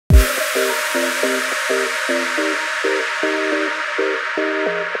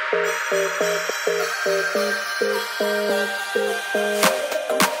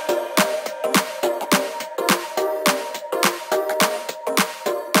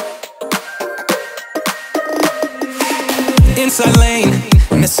Inside lane,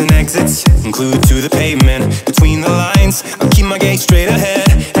 missing exits, glued to the pavement. Between the lines, I'll keep my gaze straight ahead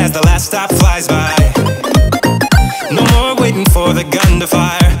as the last stop flies by. No more waiting for the gun to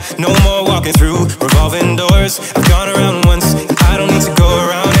fire, no more walking through revolving doors. I've gone around once, and I don't need to go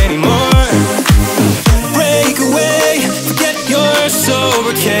around anymore. Break away, forget your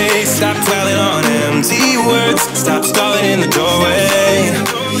sober case. Stop dwelling on empty words, stop stalling in the doorway,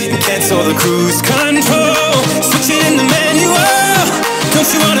 and cancel the cruise control. Switch it in the manual. Don't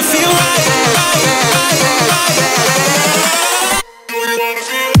you wanna feel right?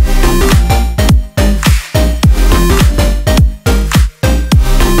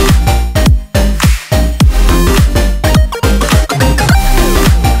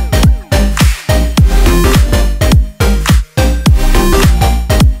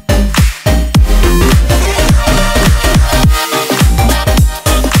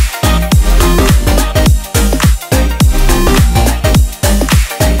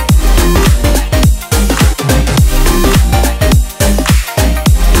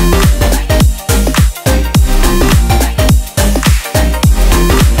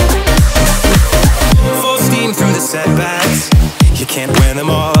 Setbacks, you can't win them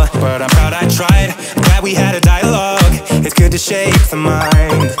all, but I'm proud I tried. I'm glad we had a dialogue, it's good to shape the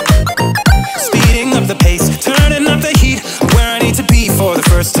mind. Speeding up the pace, turning up the heat, where I need to be for the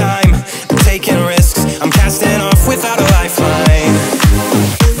first time. I'm taking risks, I'm casting off without a lifeline.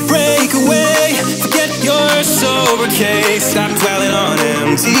 Break away, forget your sober case. Stop dwelling on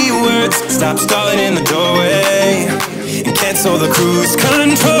empty words, stop stalling in the doorway, and cancel the cruise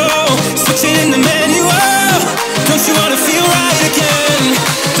control.